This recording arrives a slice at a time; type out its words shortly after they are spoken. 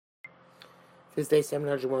This day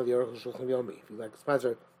 701 of the Aruch Shulchan Yomi. If you'd like to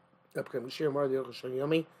sponsor upcoming share more of the Aruch Shulchan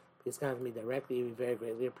Yomi, please contact me directly. It would be very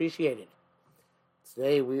greatly appreciated.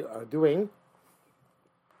 Today we are doing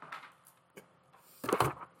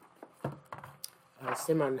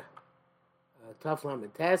Siman Taf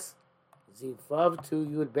Lamed Tes Ziv Vav to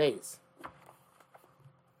Yud Beis.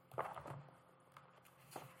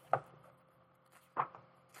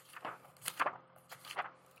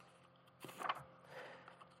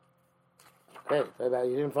 Okay,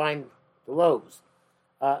 you didn't find the loaves.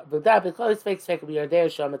 But that because fake fake we are there.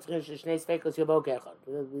 Sham it's shnei fakos yabok echad.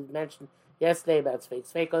 We mentioned yesterday about fake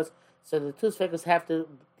fakos, so the two fakos have to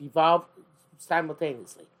evolve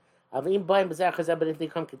simultaneously. But if they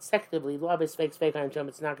come consecutively, law is fake fake and sham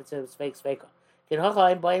it's not considered fake fake. Can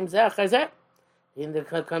hocha boim zeh in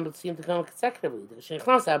the come seem to come consecutively. The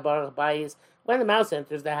sheikhnas baruch bayis when the mouse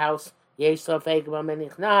enters the house. Yesh so fake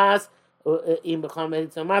b'menichnas. We're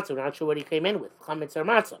not sure what he came in with. Chametz or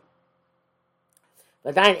matzah.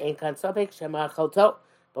 But then ain't kan safek shema chalto.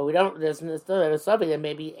 But we don't. There's still a safek that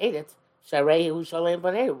maybe he ate it. Sharei hu shalem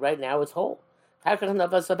b'nei. Right now it's whole. Then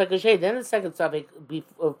the second safek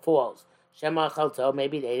falls. Shema chalto.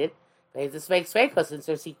 Maybe he ate it. But it's a sveikos since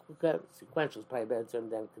they're sequential. Is probably better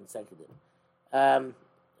term than consecutive. They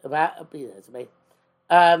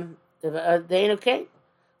ain't okay.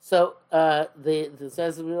 So the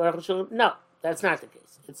says no, that's not the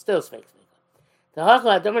case. It's still fake. The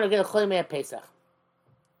hachla don't want to get a cholim Pesach.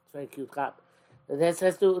 It's very cute chap. That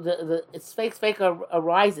says it's fake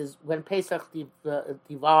arises when Pesach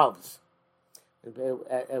devolves,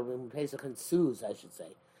 when Pesach ensues, I should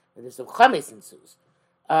say. And there's some chametz ensues.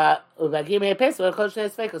 So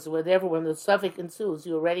therefore, when the suffix ensues,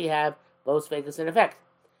 you already have both fakes in effect.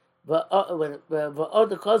 But when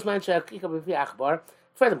the kozman shakika b'fi achbar.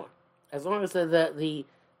 Furthermore, as long as the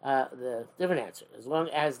different answer, as long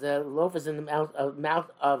as the loaf is in the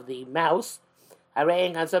mouth of the mouse,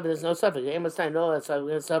 arraying on something there's no suffix. You must know that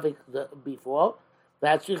so suffix before.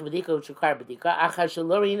 That's true. Bedika which require bedika. Achas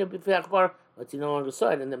shalorina b'fi achbar, but you no longer saw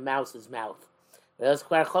it in the mouse's mouth. At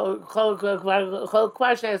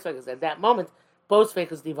that moment, both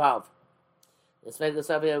fakes devolve. The suffix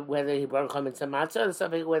whether he brought chametz or matzah, the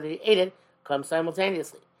suffix whether he ate it comes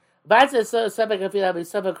simultaneously. Here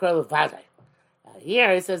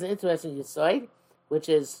it says an interesting yisoid, which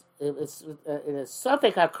is it's in a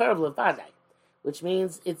suffix hakurv levadai, which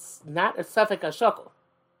means it's not a suffix hashokol.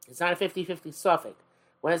 It's not a 50-50 suffix.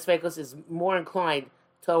 When it's fakos is more inclined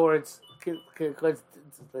towards let's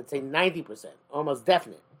say 90%, almost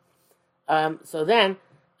definite. So then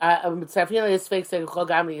is fake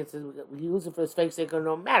we use it for fake seiko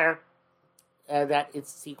no matter that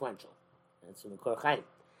it's sequential. That's from the Kor Chaim.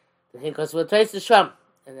 Because we'll taste the sham,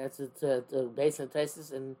 and that's based on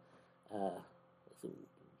tastes and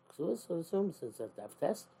Ksuas, I assume, since that's daf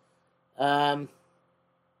test.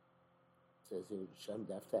 Says sham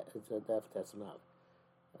daf test, it's a daf test now.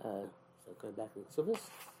 So going back to the Ksuas.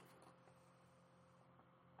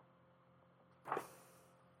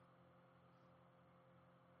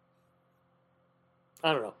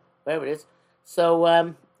 I don't know, wherever it is. So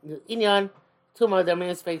inyan tuma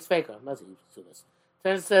dominus fake faker, must be Ksuas.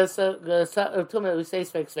 Then it says, we say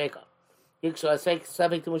fake sveka.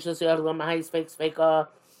 Subject to which is fake sveka.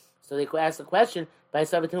 So they could ask the question, by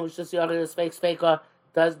subject to which is fake sveka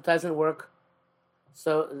doesn't work.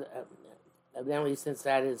 So evidently, since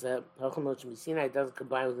that is a it doesn't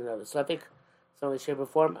combine with another suffix, some way, shape, or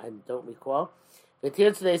form, I don't recall. But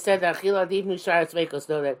here today said that Achila Div Mishar Svekos,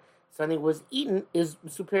 know that something was eaten is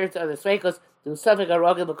superior to other svekos, to suffix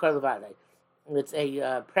arogel b'kar levadai. It's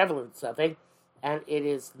a prevalent suffix. And it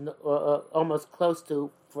is almost close to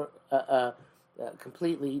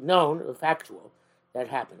completely known or factual that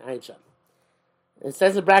happened. It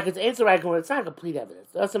says in brackets, it's not complete evidence.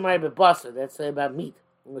 That's about meat.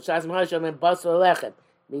 Meat is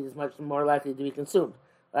much more likely to be consumed.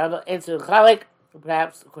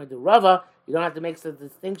 Perhaps according to Rava, you don't have to make the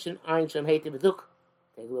distinction. Take a look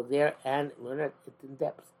there and learn it in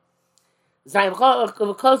depth. This is all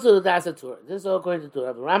according to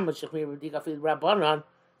Torah. Rambam Shechmir B'dika Fil Rabbanon.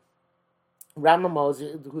 Rambam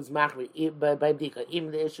Moses, who's machmir by B'dika, even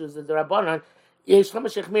the issues of the Rabbanon. Yesh Lama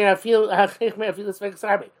Shechmir Afil Svek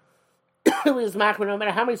Sarbe. Who is machmir no matter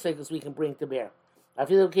how many svekos we can bring to bear. I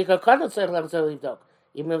feel Kika Kadon Svek Lev Tzol Livdok.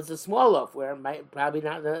 Even if it's a small loaf, where it might probably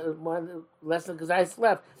not less than Kazayis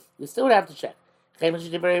left, you still would have to check.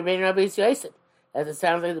 As it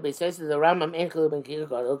sounds like the Beis Yosef, the Rambam Enkel Ben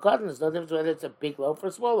Kika Cotton. There's no difference whether it's a big loaf or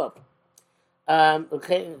a small loaf.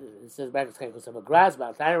 Okay, it says back to Chenko Sama Graz,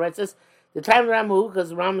 Baltana writes this. The time of the Ramu, because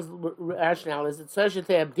the Ram's rationale is that Soshete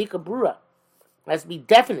Abdika Brura has to be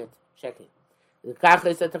definite checking. The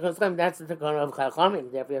Kachas that that's the Takon of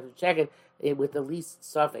Chachamim. Therefore, you have to check it with the least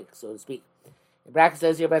suffix, so to speak. The bracket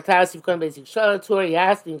says here, "Batas you've come basic shara tour." He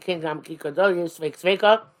asked in Kingdom Kikadol, "Yes, fake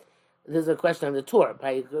sveka." There's a question on the tour.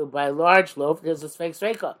 By large loaf, there's a fake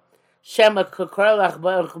sveka. Shema kakarlach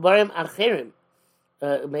barim achirim.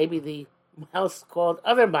 Maybe the mouse called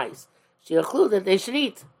other mice. She included they should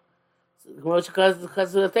eat. Because of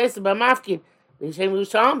the taste of Mafkin. The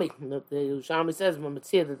Yerushalmi says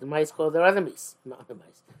that the mice call their other mice, not other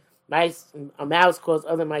mice. A mouse calls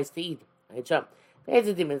other mice to eat. It's not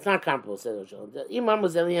comparable, says the Imam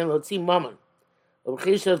was Elian Lotzi Mammon. Has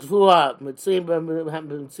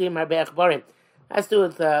to do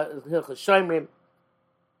with Hilchas Shoimrim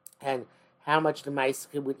and how much the mice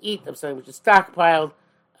would eat of something which is stockpiled.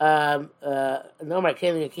 No more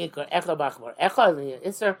killing a king or Echa Bachbar. Echa,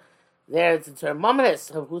 Isser. There it's a term mominous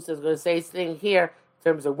of who says going to say this thing here in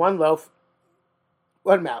terms of one loaf,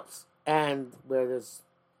 one mouse, and where there's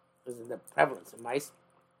the prevalence of mice.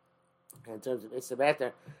 And in terms of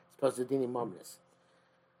Isabater, it's supposed to dini mominous.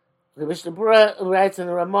 The Mishnah Berurah writes in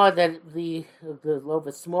the Ramah that the loaf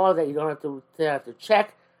is small, that you don't have to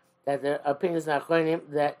check, that the opinion is not according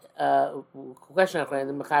that question according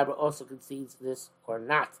the Mechaber also concedes this or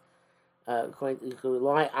not. You can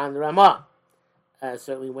rely on the Ramah.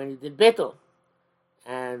 Certainly when you did Bittul.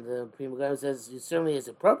 And the Prima Gaon says it certainly is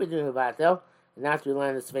appropriate to do Vatel and not to rely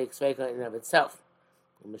on the Sveika in and of itself.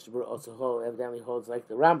 And Mishnah Berurah also evidently holds like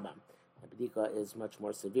the Rambam. The Bedika is much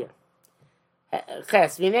more severe.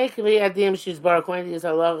 Ches, Vinei Kvi Adim Shiz Barak, according to these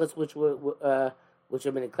halachas which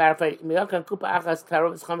have been clarified, Miyakan Kupa Achas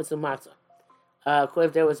Tarov Chametz Matzah.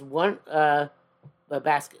 If there was one a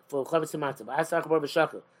basket full of Chametz Matzah, Ba'asach Bar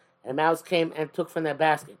B'Shakil, and a mouse came and took from that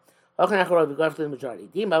basket, we go after the majority.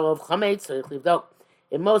 In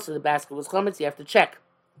most of the basket was chametz, you have to check.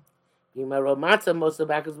 Most of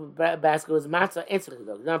the basket was matzah, instantly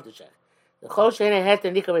though, you don't have to check. The chol she'ena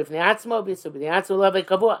heter nikaveh f'ne'atzmo, b'yisur b'ne'atzmo lovei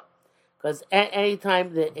kavua. Because any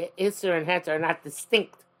time the isur and heter are not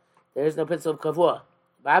distinct, there is no principle of kavua.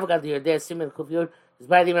 Ba'avgad yordeh simen kufyur is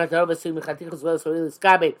by the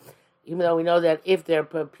even though we know that if there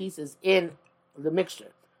are pieces in the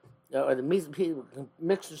mixture, or the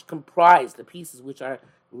mixtures comprise the pieces which are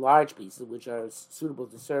large pieces, which are suitable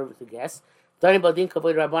to serve the guests. There's a din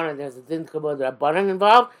kavod rabbanan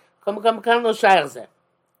involved.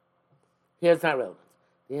 Here it's not relevant.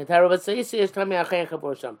 The entire Rav Tzadisi is telling me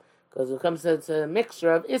because it comes to a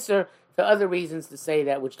mixture of isser to other reasons to say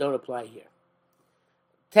that which don't apply here.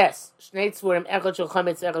 Test. Shnei tzvurim echad shel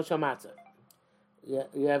chametz echad shel matzah.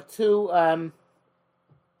 You have two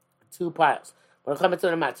piles. The two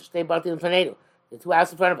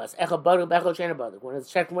houses in front of us. One is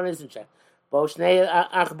checked, one isn't checked.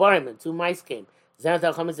 And two mice came. One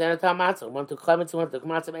took chametz, one took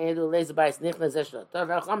matzah, and do laser bias. We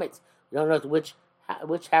don't know which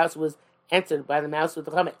house was entered by the mouse with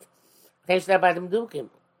the chametz.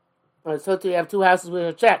 So too, you have two houses which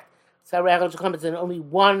are checked. And only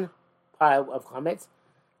one pile of chametz.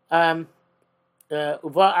 And a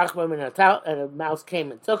mouse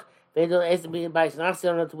came and took. They don't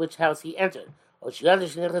know to which house he entered. Or you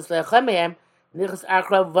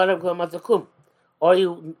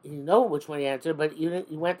know which one he entered, but you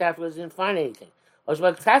went afterwards and didn't find anything. Or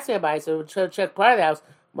so check part of the house,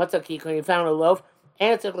 when you found a loaf,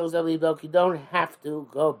 and you don't have to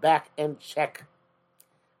go back and check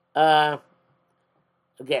again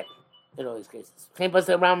in all these cases.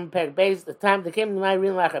 The time they came to my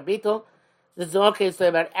real Lachabitul, this is all case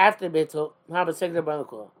about after Bittul, how about Segda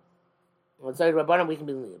Barakul? When say Rabbanim, we can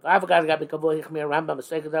believe. I forgot to be Kavua Hichmir Rambam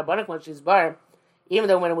mistake of Rabbanim when she's bar. Even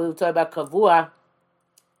though when we were talking about Kavua,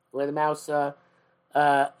 where the mouse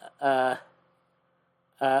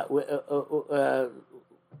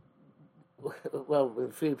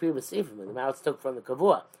free received from it, the mouse took from the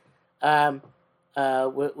Kavua.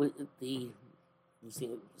 We've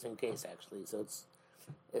seen the same case actually, so it's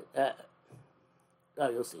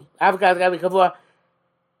you'll see. I forgot to be Kavua.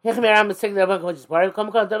 It's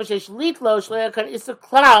a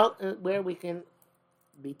cloud where we can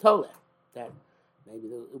be told that maybe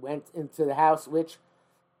it went into the house which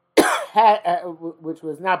had which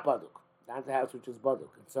was not baduk, not the house which was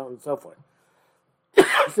baduk, and so on and so forth.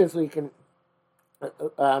 Since we can be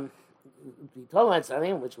told on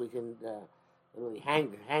something which we can really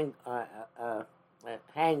hang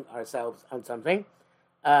ourselves on something,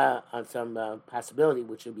 on some possibility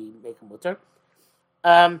which would be making mutter.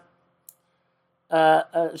 Maybe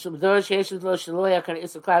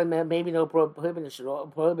no prohibited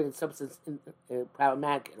substance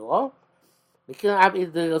problematic at all.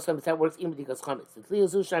 That works even because chametz.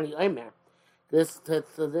 this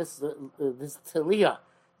Talia,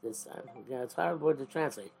 it's hard word to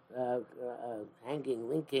translate. Hanging,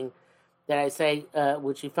 linking, that I say,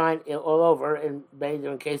 which you find all over in many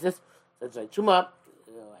different cases. So it's like Truma.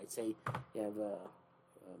 I say you have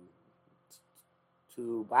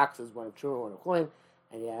two boxes, one of Truma, one of coin,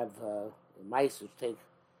 and you have mice which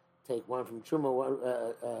take one from Truma, one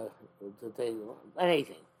to take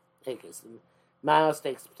anything. Take it. Miles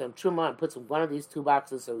takes some Truma and puts in one of these two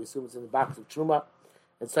boxes, so we assume it's in the box of Truma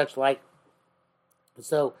and such like.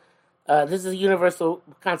 So this is a universal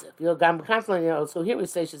concept. Constantly, so here we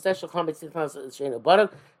say that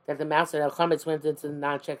the mouse and chametz went into the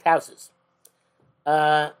non-checked houses.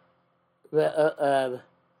 Two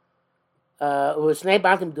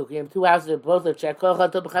houses that both are checked.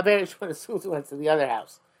 One assumes went to the other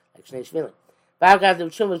house, like Shnei Shvilim.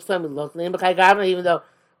 Even though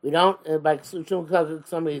we don't, by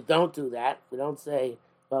somebody don't do that. We don't say,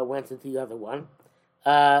 well, went into the other one.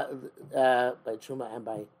 By Truma and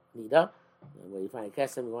by Nida. Where you find a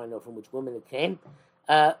kesem, you want to know from which woman it came.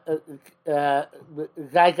 Where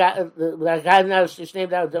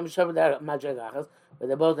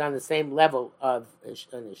they're both on the same level of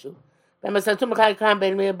an issue. And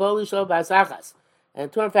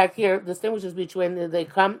in fact, here distinguishes between they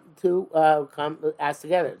come as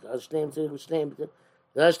together.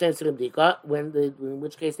 In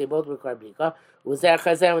which case they both require bdika. Was there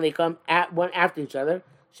chazer when they come at one after each other?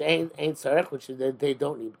 She'ain tzarech, which they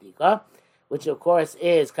don't need bdika, which of course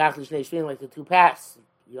is kach l'shnei shvilim, like the two paths.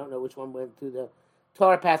 You don't know which one went through the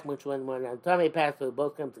Torah path, which one went on the Tamei path. So they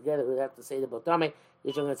both come together. We have to say the both Tamei.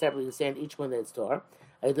 Each one separately understand each one that it's Torah.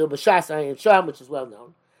 I do b'shas ayin sham, which is well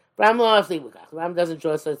known. Ram lo afli b'kach. Ram doesn't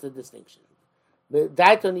draw such a distinction. But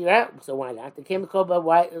daito nira, so why not? They came to kol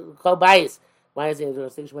bayis. Why is there a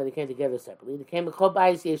distinction where they came together separately? They came to kol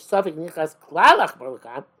bayis yesh safik nichas klalach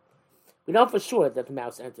barlakan. We know for sure that the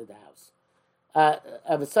mouse entered the house.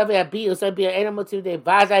 Of a safik abiyu safik ena motiv de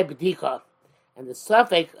vazai b'dika. And the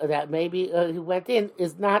suffix that maybe he went in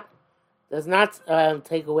does not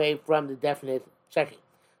take away from the definite checking.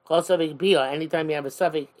 Call suffix bia. Anytime you have a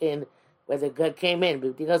suffix in where the gut came in,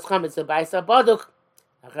 because chametz ba'isa baduk,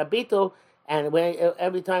 achabito, and when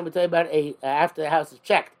every time we talk about after the house is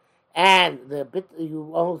checked, and the bit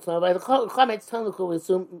you also by the chametz tanuku, we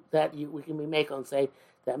assume that we can be make and say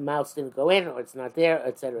that mouse didn't go in or it's not there,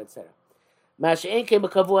 etc., etc. Masha'en came a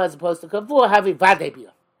kavua as opposed to kavua havi vade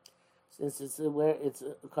bia. Since it's where it's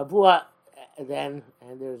kavua, then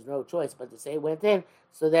and there's no choice but to say it went in.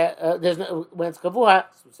 So that there's no when it's kavua.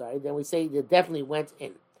 Sorry, then we say it definitely went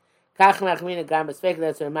in. That's even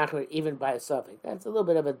by a suffix. That's a little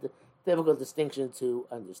bit of a difficult distinction to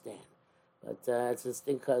understand, but it's this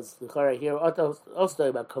thing because the Torah here also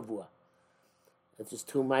about kavua. It's just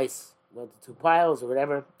two mice went to two piles or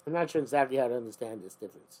whatever. I'm not sure exactly how to understand this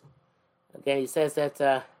difference. Again, he says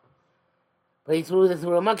that. But he threw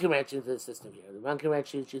a monkey wrench into the system here. The monkey wrench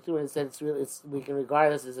she threw and said we can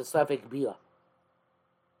regard this as a suffix bia.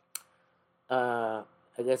 I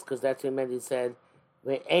guess because that's what meant. He said,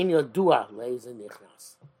 "Ein yodua leis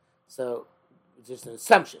nichnas." So it's just an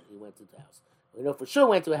assumption he went to the house. We know for sure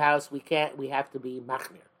went to a house. We have to be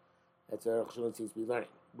machmir. That's what Rosh seems to be learning.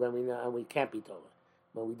 When we know, and we can't be told.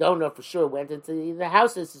 When we don't know for sure went into the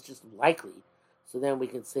houses, it's just likely. So then we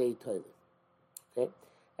can say toilet. Okay.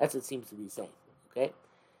 That's what it seems to be saying. Okay?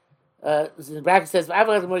 The bracket says, even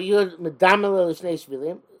though the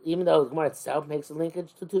Gemara itself makes a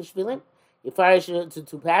linkage to two shvilim, you farish to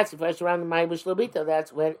two paths, you farish around the Ma'ibush Lobita,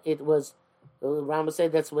 that's when it was, the Rambam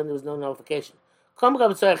said that's when there was no nullification.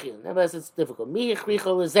 Nevertheless, it's difficult. Who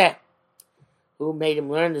made him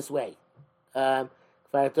learn this way?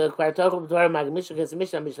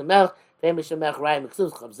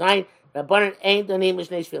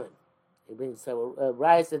 He brings a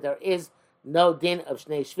rise that there is no din of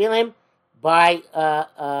Shnei Shvilim by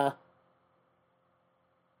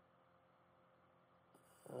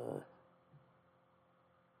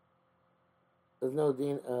there's no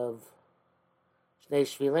din of Shnei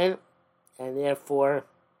Shvilim, and therefore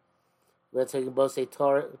let's say we can both say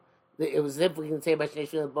Torah. It was as if we can say by Shnei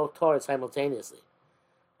Shvilim both Torah simultaneously.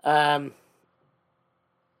 It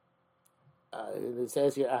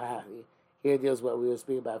says here. Here deals what we were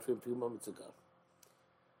speaking about a few moments ago.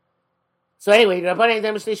 So anyway, Rabbanan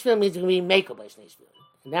Dem Shnei Shvilim means you can be makel by Shnei Shvilim.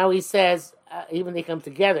 Now he says, even they come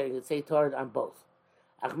together, you can say Torah on both.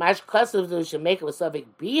 Achmash Kasav do Shemakel with Savik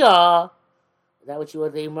Bia. That what you were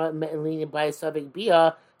leaning by a Savik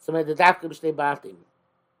Bia. So by the Dafka B'Shnei Batim.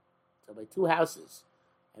 So by two houses,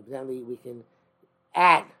 evidently we can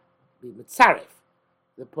add the Mitzaref,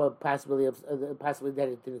 the possibility that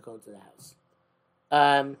it didn't go into the house.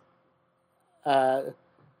 the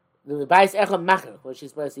Bais Echad Machir, which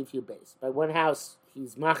she's supposed to see few base. By one house,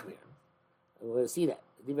 he's Machmir. We're going to see that.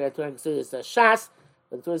 The Divrei Torah is Shas,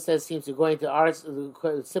 but the Torah says seems to go into our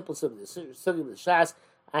simple sugi, the sugi of the Shas.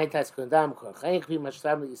 Ein tas kondam kor chayin kvi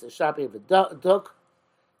mashtam is a shopping of a duk.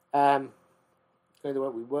 Kind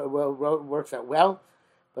of what works out well,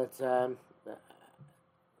 but I'm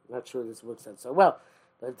not sure this works out so well.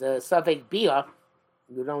 But Safek Bia,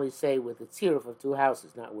 you would only say with the tziruf of two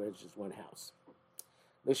houses, not where it's just one house.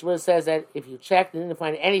 Mishmur says that if you checked and didn't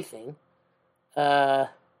find anything, the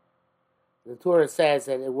Torah says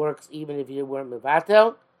that it works even if you weren't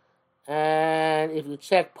mevatel. And if you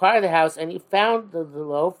check part of the house and you found the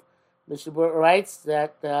loaf, Mishmur writes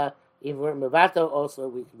that if you weren't mevatel, also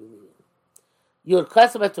we can be meaning. You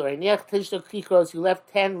left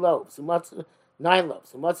 10 loaves, 9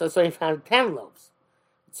 loaves. So you found 10 loaves.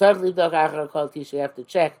 You have to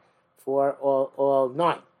check for all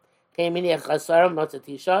 9. If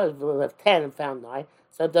you left 10 and found 9,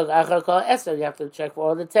 so you have to check for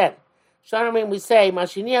all the 10. Shanarim, we say,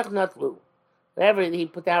 Mashiniach Natlu. Whatever he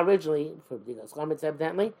put down originally, for B'dikas Chametz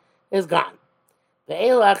evidently, is gone.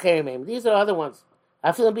 These are other ones.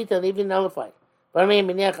 I feel bita, even nullified. But I mean,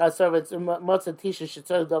 Miniach Asar, it's Motzah Tisha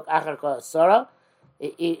Shetzor Dok Achar Kol Asara.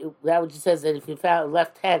 That which says that if you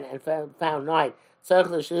left 10 and found 9, so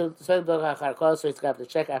it's got to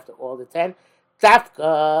check after all the 10. So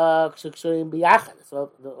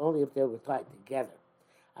only if they were tied together.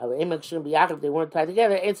 If they weren't tied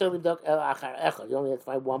together, you only have to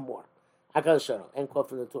find one more. End quote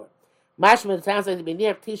from the Torah. Mashman sounds like to be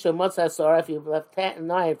near Tisha Motzah Asara. If you've left 10 and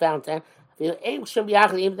 9 and found 10, if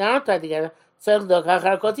even they aren't tied together, so you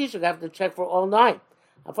have to check for all 9.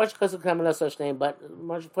 Unfortunately, because of no such name, but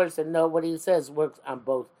Moshe Porter said no. What he says works on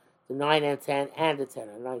both the 9 and 10 and the 10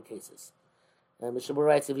 in 9 cases. And Mishabur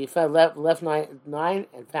writes, if you left 9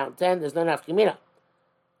 and found 10, there's no nafkamina.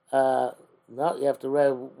 No, you have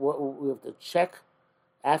to check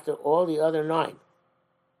after all the other 9.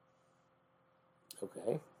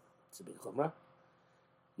 Okay, it's a big chumrah.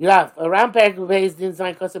 You have a round pack of base didn't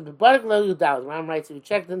sign custom, but low you doubt. Ram writes, if you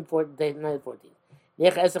checked in for day 9-14.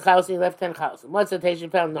 Nech as a house, you left 10 houses. One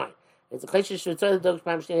citation found 9. It's a question should tell the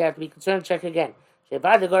dogs you have to be concerned, check again. A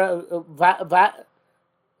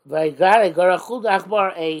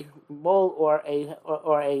mole or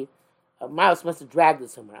a mouse must have dragged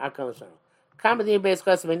it somewhere. And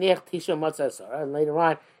later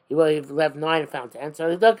on, he left 9 and found 10. So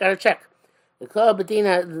the dog got to check. The Kol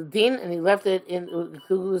Bedina Din, and he left it in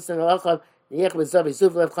Kugus and Alachov. The Yech was Zavi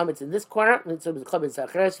Zuv left comments in this corner, and so the Kol Bedina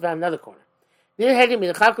found another corner. Near heading me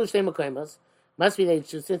the Chakul Shtei Mekoimos must be that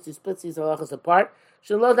since he splits these halachas apart,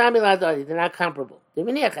 Shelo Dami Ladadi, they're not comparable. The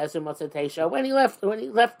Miniach Eser Motzei Teisha, when he left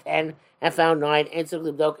 10 and found 9, and so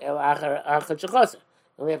Libdok El Achar Shachosah. You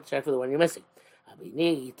only have to check for the one you're missing.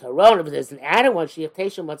 Abini Taron, if there's an added one, Shiach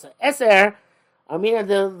Teisha Motzei Eser. I mean,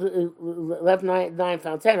 the left 9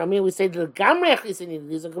 found 10. I mean, we say the Gamrech is in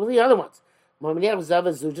these are completely other ones. Maminiach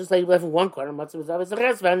Zavazu, just like you left in one corner, Motzei Zavazu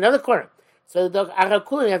found another corner. So the dog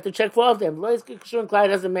Arakulim, you have to check for all of them. Lois Kishur and Clyde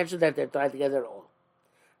doesn't mention that they're tied together at all.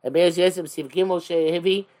 And Be'ez Yosef Siv Gimel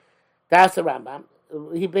Shehevi, that's the Rambam.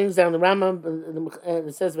 He brings down the Rambam and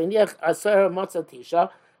it says V'niach Asar Motzah Tisha,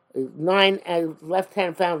 9 and left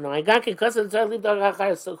 10 found 9. Gankin Kosa the leave dog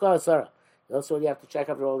Achar Sokol Asara. Also, you have to check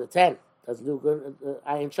after all the 10. Doesn't do good.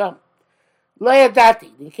 Ayin Sham. Loya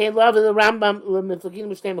Dati. You can't love the Rambam Lemiflagin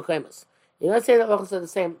Mishnei Mekoimus. You don't say that halachas are the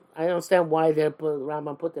same. I don't understand why the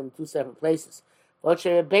Rambam put them in 2 separate places.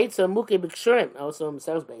 Also, Bates or Muki B'Kshurim, also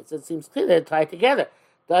themselves Bates. It seems clear they're tied together.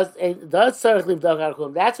 Does Tzarech leave Dog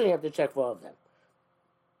Archum? That's when you have to check for all of them.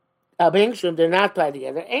 B'Kshurim, they're not tied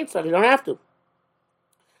together. Ain't so, you don't have to.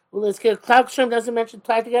 Well, this kid Cloud Kshurim doesn't mention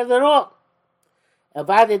tied together at all.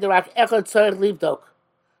 Avadi Darak Echad Tzarech leave Dog.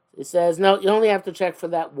 It says, no, you only have to check for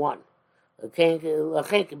that one. Okay,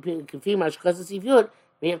 Kafimash, because it's if you would.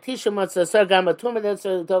 Tisha Motzah Asar Gam Batumah Then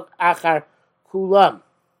So Dok Achar Kulam.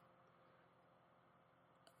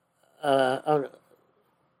 Oh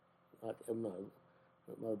no.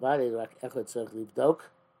 My body like Echad Tzarech leave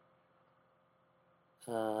Dok.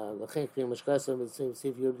 L'chein Kfir Mashkasam and see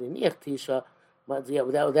if you're Niach Tisha.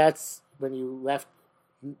 Yeah, that's when you left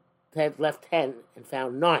 10 and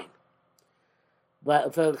found 9.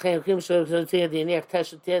 But for L'chein Kfir Mashkasam the Niach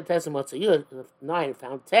Tesha Motzah you had 9 and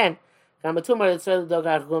found 10. You have to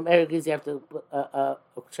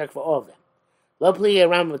check for all of them. Lo pli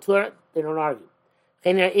around matura, they don't argue.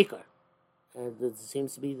 Chener ikar, and it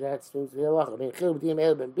seems to be the halacha. I mean, chil b'dim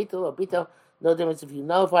el ben bitul or bitul, no difference if you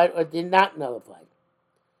nullified or did not nullify.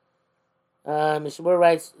 Mishabur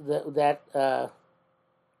writes that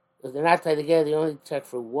if they're not tied together, they only check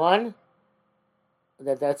for one.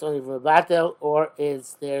 that that's only mevatel, or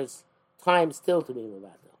is there's time still to be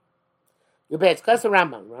mevatel? You bet. It's because of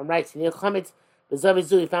Rambam. Rambam writes, "Near chametz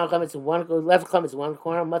b'zavizu, he found chametz in one left chametz in one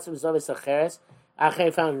corner. Matzah b'zavis acheres.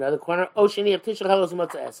 Acher found another corner. Oshini of tisha chalos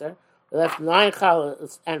matzah eser. They left 9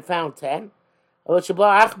 chalos and found 10. Or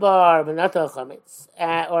shabah achbar v'nata chametz,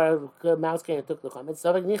 or a mouse came and took the chametz.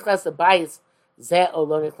 So if nichlas the bayis zeh or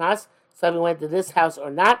lo nichlas, so if he went to this house or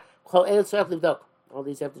not. Chol el tzarich livdok. All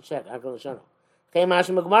these have to check. Akol Shono. Came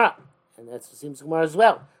Mashim Gemara, and that seems Gemara as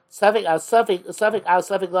well. Suffix al suffix la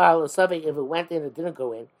suffix if it went in, it didn't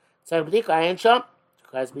go in. So b'dika ayin sham.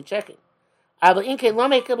 Requires to be checking. But inke lo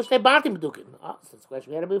make b'shnei batim b'dukim. Oh, that's the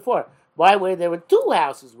question we had it before. Why were there were 2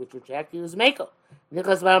 houses which were checked? He was meko.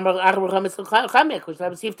 Nicholas Achbar chametz chamek, which I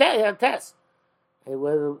received test.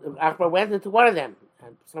 Achbar went into one of them,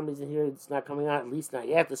 and for some reason here it's not coming out. At least not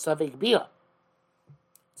yet. The suffix bia.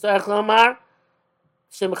 So Echlomar.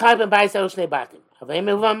 What's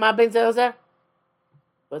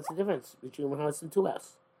the difference between one house and 2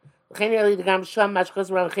 houses?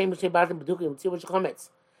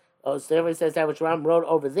 Oh, so everybody says that which Ram wrote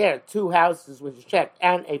over there, 2 houses which is checked,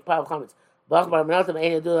 and a pile of chametz.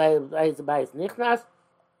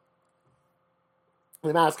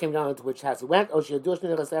 The mouse came down into which house it went. He went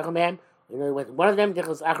to one of them. He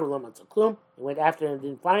went after and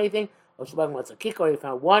didn't find anything. Or he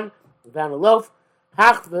found one. He found a loaf.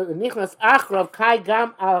 Nichnas Achrav Kai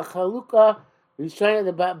Gam Al Chaluka Rishon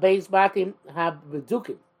the Beis Batim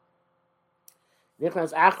HaBedukim.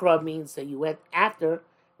 Nichnas Achrav means that you went after.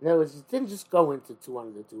 In other words, you didn't just go into one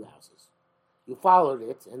of the 2 houses. You followed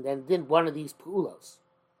it and then did one of these pulos.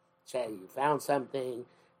 Say you found something,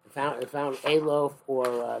 you found a loaf, or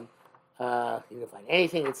you didn't find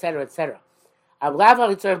anything, etc., etc.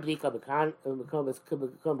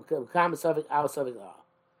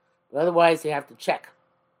 But otherwise, you have to check.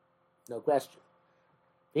 No question.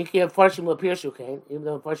 Even though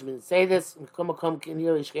Farshim didn't say this, I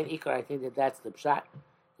think that's the pshat.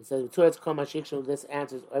 It says, this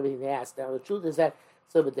answers everything they asked. Now, the truth is that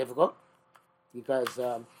it's a little bit difficult, because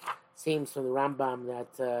it seems from the Rambam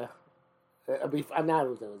that, I'm not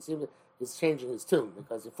it seems he's changing his tune,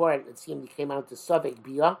 because before it seemed he came out to Suffolk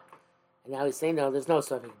Bia, and now he's saying, no, there's no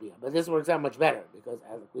Suffolk Bia. But this works out much better, because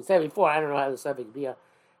as we said before, I don't know how the Suffolk Bia,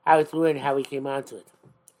 how he threw in, how he came onto it.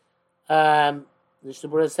 The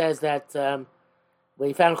Shabura says that when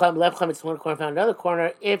he found left chametz in one corner, found another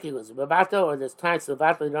corner, if he was a babato or there's time to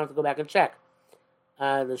babato, you don't have to go back and check.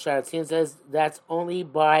 The Sharatzin says that's only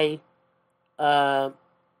by the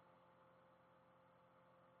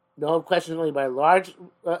whole question is only by a large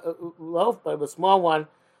loaf, but with a small one,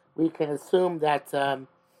 we can assume that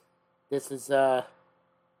this is the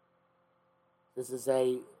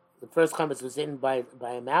first chametz was eaten by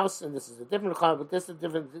a mouse, and this is a different chametz, but this is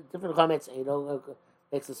different chametz, and you don't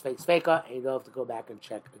makes this fake and you don't have to go back and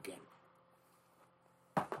check again.